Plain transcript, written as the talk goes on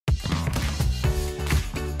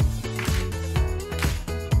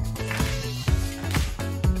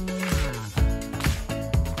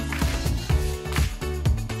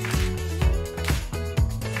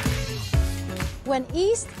when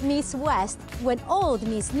East meets West, when old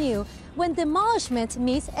meets new, when demolishment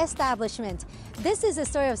meets establishment. This is the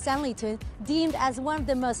story of Sanlitun, deemed as one of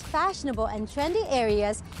the most fashionable and trendy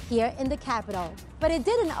areas here in the capital. But it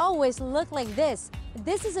didn't always look like this.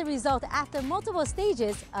 This is a result after multiple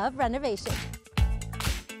stages of renovation.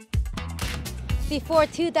 Before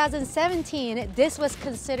 2017, this was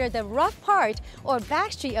considered the rough part or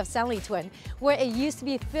backstreet of Sanlitun, where it used to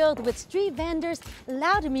be filled with street vendors,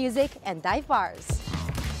 loud music, and dive bars.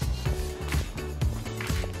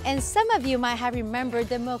 And some of you might have remembered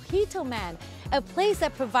the Mojito Man, a place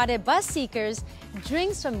that provided bus seekers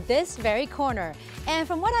drinks from this very corner. And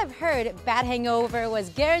from what I've heard, bad hangover was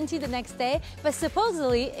guaranteed the next day, but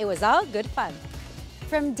supposedly it was all good fun.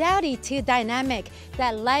 From dowdy to dynamic,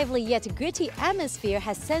 that lively yet gritty atmosphere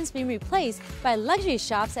has since been replaced by luxury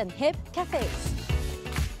shops and hip cafes.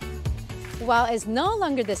 While it's no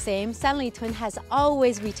longer the same, Sanlitun has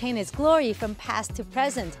always retained its glory from past to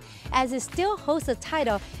present, as it still holds the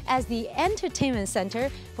title as the entertainment center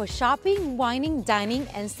for shopping, wining, dining,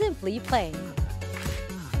 and simply playing.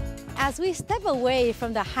 As we step away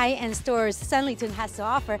from the high-end stores Sanlitun has to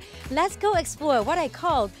offer, let's go explore what I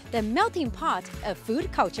call the melting pot of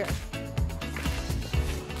food culture.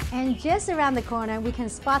 And just around the corner, we can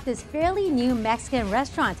spot this fairly new Mexican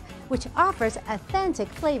restaurant, which offers authentic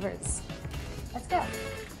flavors. Let's go.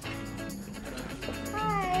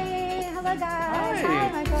 Hi, hello guys.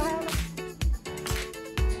 Hi, Michael.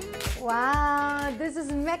 Wow, this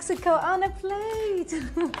is Mexico on a plate.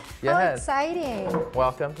 How exciting.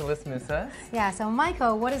 Welcome to Las Musas. Yeah, so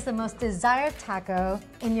Michael, what is the most desired taco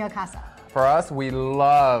in your casa? For us, we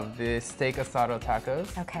love the steak asado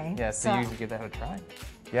tacos. Okay. Yes, so you can give that a try.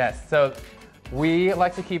 Yes, so we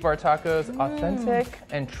like to keep our tacos authentic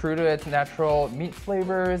and true to its natural meat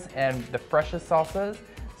flavors and the freshest salsas.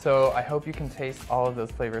 So I hope you can taste all of those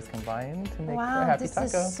flavors combined to make a happy taco. Wow,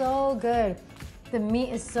 this is so good. The meat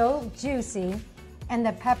is so juicy and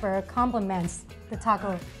the pepper complements the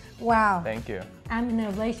taco. Wow. Thank you. I'm in a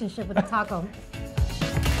relationship with the taco.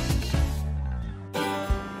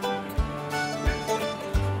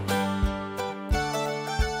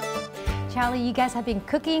 Charlie, you guys have been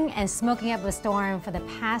cooking and smoking up a storm for the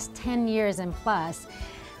past 10 years and plus.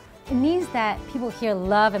 It means that people here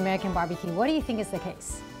love American barbecue. What do you think is the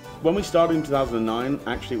case? When we started in 2009,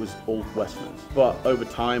 actually it was all Westerners. But over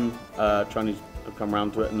time, Chinese have come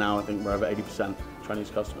around to it, and now I think we're over 80% Chinese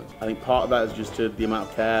customers. I think part of that is just to the amount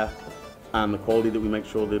of care and the quality that we make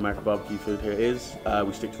sure the American barbecue food here is.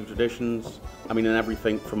 We stick to the traditions. I mean, and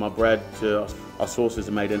everything from our bread to our sauces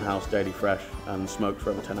are made in-house, daily fresh, and smoked for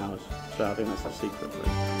over 10 hours. So I think that's the secret for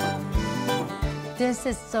it. This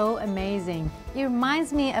is so amazing. It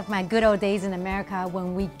reminds me of my good old days in America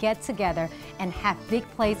when we get together and have big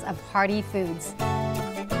plates of hearty foods.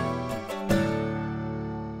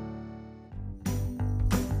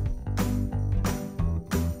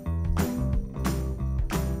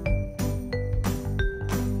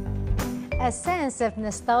 A sense of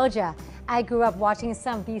nostalgia. I grew up watching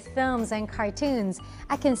some of these films and cartoons.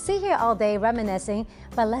 I can sit here all day reminiscing,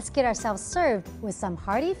 but let's get ourselves served with some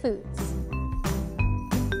hearty foods.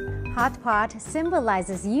 Hot pot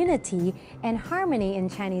symbolizes unity and harmony in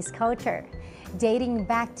Chinese culture, dating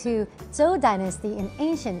back to Zhou Dynasty in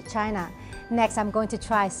ancient China. Next, I'm going to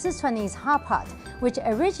try Sichuanese hot pot, which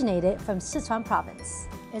originated from Sichuan province.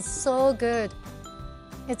 It's so good.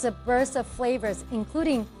 It's a burst of flavors,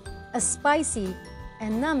 including a spicy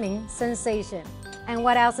and numbing sensation. And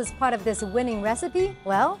what else is part of this winning recipe?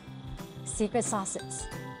 Well, secret sauces.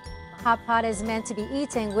 Hot pot is meant to be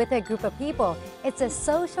eaten with a group of people. It's a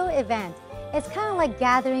social event. It's kind of like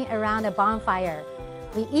gathering around a bonfire.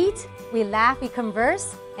 We eat, we laugh, we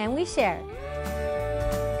converse, and we share.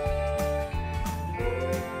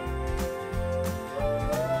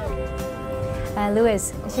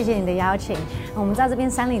 Louis， 谢谢你的邀请。我们知道这边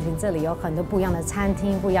Sanlitun这里有很多不一样的餐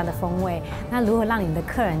厅，不一样的风味。那如何让你的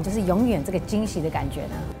客人就是永远这个惊喜的感觉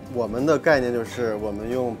呢？我们的概念就是我们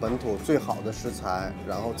用本土最好的食材，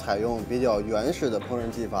然后采用比较原始的烹饪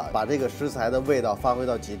技法，把这个食材的味道发挥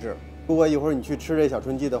到极致。如果一会儿你去吃这小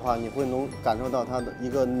春鸡的话，你会能感受到它的一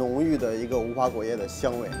个浓郁的一个无花果叶的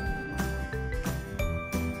香味。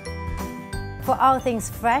For all things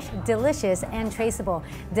fresh, delicious, and traceable,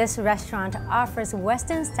 this restaurant offers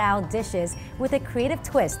Western-style dishes with a creative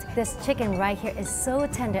twist. This chicken right here is so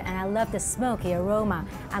tender, and I love the smoky aroma.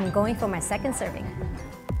 I'm going for my second serving.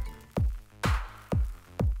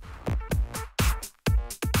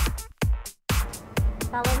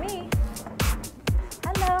 Follow me.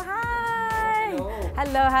 Hello, hi.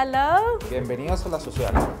 Hello, hello. Bienvenidos a la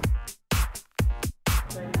social.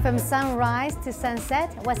 From sunrise to sunset,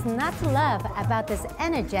 what's not to love about this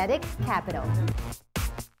energetic capital?